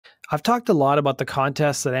I've talked a lot about the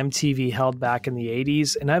contests that MTV held back in the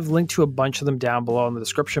 80s, and I've linked to a bunch of them down below in the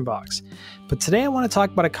description box. But today I want to talk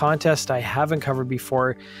about a contest I haven't covered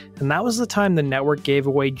before, and that was the time the network gave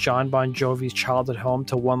away Jon Bon Jovi's childhood home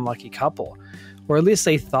to one lucky couple. Or at least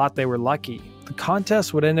they thought they were lucky. The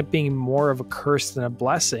contest would end up being more of a curse than a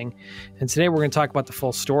blessing, and today we're going to talk about the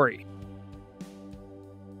full story.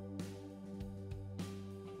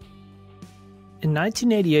 In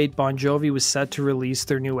 1988, Bon Jovi was set to release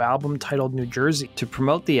their new album titled New Jersey. To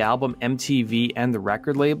promote the album, MTV and the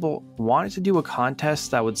record label wanted to do a contest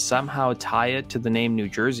that would somehow tie it to the name New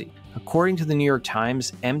Jersey. According to the New York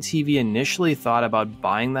Times, MTV initially thought about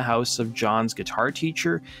buying the house of John's guitar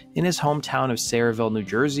teacher in his hometown of Sayreville, New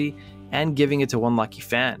Jersey, and giving it to one lucky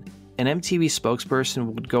fan. An MTV spokesperson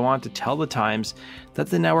would go on to tell the Times that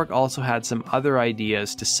the network also had some other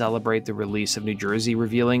ideas to celebrate the release of New Jersey,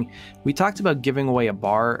 revealing, "We talked about giving away a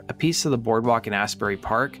bar, a piece of the boardwalk in Asbury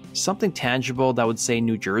Park, something tangible that would say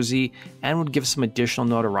New Jersey and would give some additional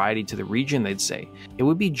notoriety to the region," they'd say. It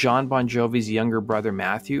would be Jon Bon Jovi's younger brother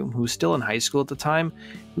Matthew, who was still in high school at the time,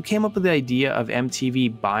 who came up with the idea of MTV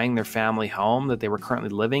buying their family home that they were currently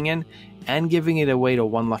living in and giving it away to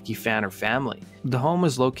one lucky fan or family. The home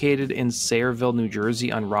was located in Sayreville, New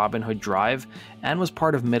Jersey on Robin Hood Drive and was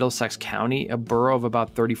part of Middlesex County, a borough of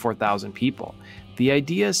about 34,000 people. The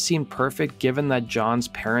idea seemed perfect given that John's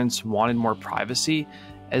parents wanted more privacy,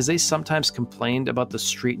 as they sometimes complained about the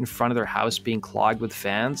street in front of their house being clogged with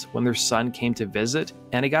fans when their son came to visit,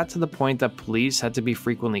 and it got to the point that police had to be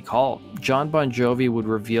frequently called. Jon Bon Jovi would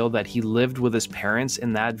reveal that he lived with his parents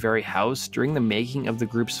in that very house during the making of the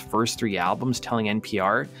group's first 3 albums, telling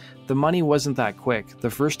NPR, "The money wasn't that quick. The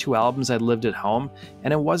first 2 albums I lived at home,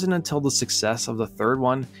 and it wasn't until the success of the third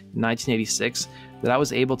one, in 1986, that I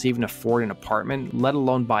was able to even afford an apartment, let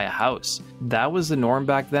alone buy a house." That was the norm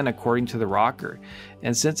back then, according to the rocker.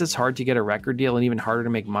 And since it's hard to get a record deal and even harder to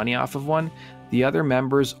make money off of one, the other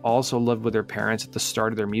members also lived with their parents at the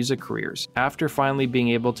start of their music careers. After finally being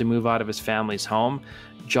able to move out of his family's home,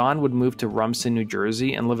 John would move to Rumson, New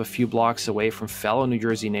Jersey, and live a few blocks away from fellow New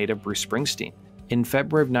Jersey native Bruce Springsteen. In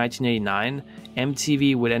February of 1989,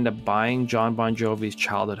 MTV would end up buying Jon Bon Jovi's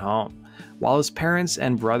childhood home. While his parents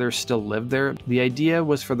and brother still lived there, the idea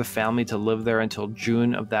was for the family to live there until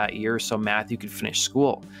June of that year so Matthew could finish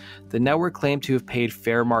school. The network claimed to have paid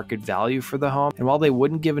fair market value for the home, and while they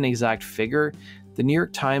wouldn't give an exact figure, the New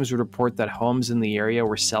York Times would report that homes in the area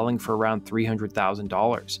were selling for around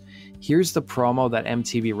 $300,000. Here's the promo that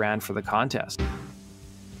MTV ran for the contest.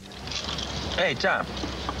 Hey, Tom.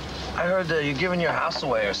 I heard you're giving your house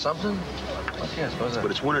away or something. Yes, what's that?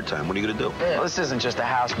 But it's wintertime. What are you going to do? Yeah. Well, this isn't just a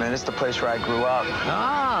house, man. It's the place where I grew up.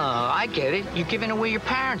 Oh, I get it. You're giving away your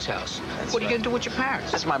parents' house. That's what are you right. going to do with your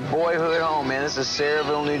parents? It's my boyhood home, man. This is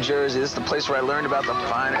Sayreville, New Jersey. This is the place where I learned about the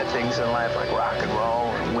finer things in life, like rock and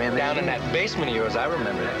roll and women. Down in that basement of yours, I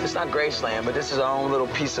remember that. It's not Graceland, but this is our own little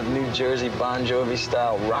piece of New Jersey Bon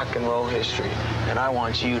Jovi-style rock and roll history. And I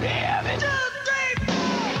want you to have it.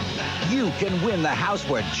 You can win the house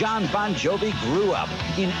where Jon Bon Jovi grew up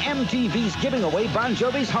in MTV's Giving Away Bon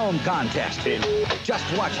Jovi's Home contest. Just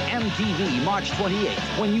watch MTV March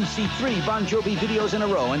 28th. When you see 3 Bon Jovi videos in a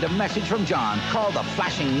row and a message from John, call the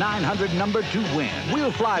flashing 900 number to win.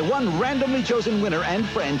 We'll fly one randomly chosen winner and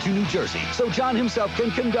friend to New Jersey so John himself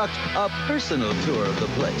can conduct a personal tour of the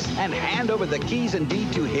place and hand over the keys and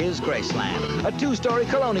deed to his Graceland. A 2-story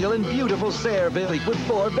colonial in beautiful Sayreville with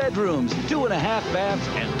 4 bedrooms, 2.5 baths,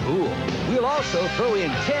 and pool. We'll also throw in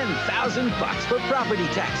 $10,000 for property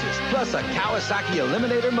taxes, plus a Kawasaki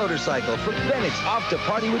Eliminator motorcycle for Bennett's off to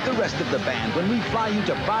party with the rest of the band when we fly you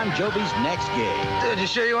to Bon Jovi's next gig. Dude, you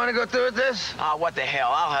sure you want to go through with this? Oh, what the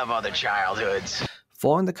hell? I'll have other childhoods.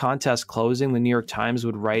 Following the contest closing, the New York Times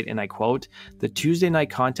would write, and I quote, "The Tuesday night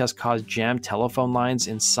contest caused jammed telephone lines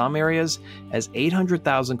in some areas as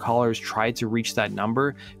 800,000 callers tried to reach that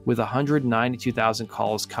number, with 192,000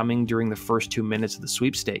 calls coming during the first 2 minutes of the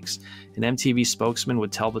sweepstakes." An MTV spokesman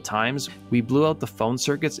would tell the Times, "We blew out the phone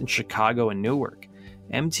circuits in Chicago and Newark."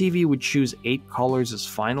 MTV would choose 8 callers as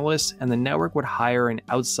finalists, and the network would hire an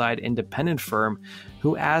outside independent firm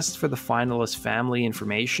who asked for the finalists' family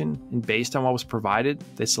information, and based on what was provided,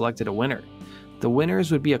 they selected a winner. The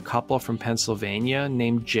winners would be a couple from Pennsylvania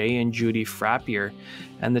named Jay and Judy Frappier,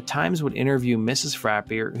 and the Times would interview Mrs.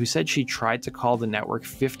 Frappier, who said she tried to call the network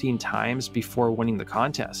 15 times before winning the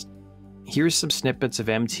contest. Here's some snippets of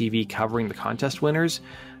MTV covering the contest winners,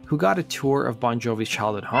 who got a tour of Bon Jovi's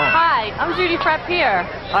childhood home. Hi, I'm Judy Frappier.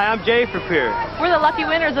 Hi, I'm Jay Frappier. We're the lucky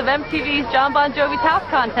winners of MTV's Jon Bon Jovi's house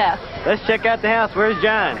contest. Let's check out the house. Where's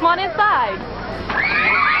John? Come on inside.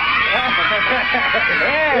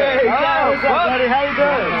 Hey, what's up, buddy? How you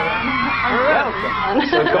doing? on.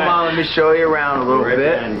 So come on, let me show you around a little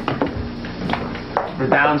bit. We're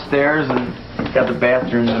downstairs and got the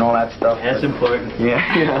bathrooms and all that stuff. That's important. Yeah,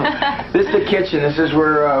 you know. This is the kitchen. This is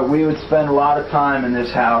where we would spend a lot of time in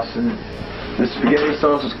this house. And the spaghetti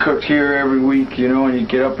sauce is cooked here every week, you know, and you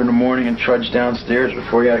get up in the morning and trudge downstairs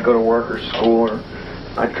before you had to go to work or school. Or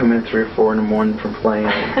I'd come in 3 or 4 in the morning from playing.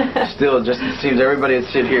 Still, just it seems everybody would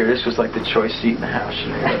sit here. This was like the choice seat in the house. You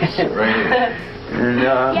know, you'd sit right here.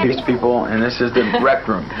 And these people, and this is the rec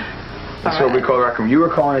room. That's what we call the rec room. You were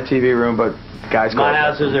calling it a TV room, but guys call it. My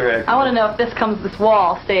house is a rec room. I want to know if this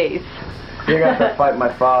wall stays. You're gonna have to fight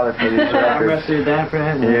my father for these records. Rest of your dad for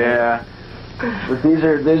him. Yeah. But these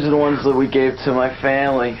are the ones that we gave to my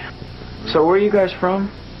family. So where are you guys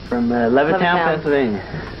from? From Levittown, Levittown. Pennsylvania.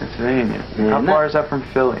 Pennsylvania. Yeah, How far is that from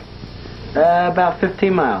Philly? About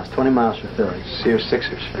 15 miles, 20 miles from Philly. So you're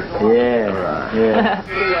Sixers. Yeah, Right. yeah.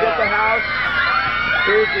 You get the house.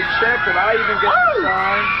 Here's the check that I even get to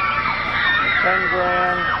sign. 10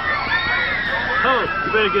 grand. Oh,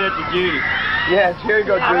 you better get it to Judy. Yeah, here you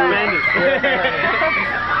go, Judy.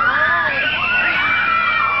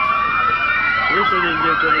 Wish I didn't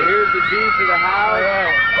get that. Here's the deed to the house.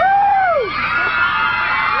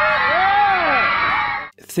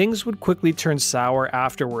 Things would quickly turn sour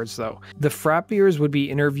afterwards, though. The Frappiers would be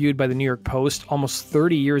interviewed by the New York Post almost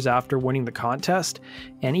 30 years after winning the contest,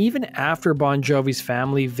 and even after Bon Jovi's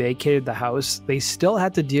family vacated the house, they still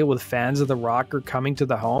had to deal with fans of the rocker coming to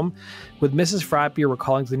the home. With Mrs. Frappier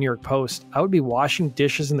recalling to the New York Post, "I would be washing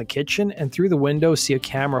dishes in the kitchen and through the window see a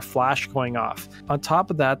camera flash going off. On top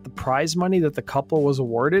of that, the prize money that the couple was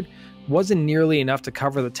awarded wasn't nearly enough to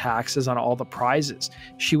cover the taxes on all the prizes.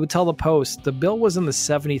 She would tell the Post, the bill was in the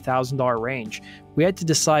 $70,000 range. We had to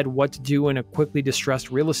decide what to do in a quickly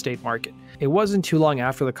distressed real estate market. It wasn't too long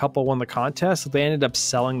after the couple won the contest that they ended up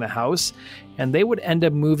selling the house, and they would end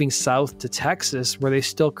up moving south to Texas, where they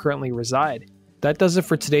still currently reside. That does it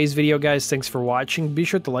for today's video, guys. Thanks for watching. Be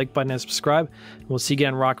sure to like button and subscribe. We'll see you again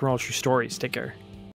in Rock and Roll True Stories. Take care.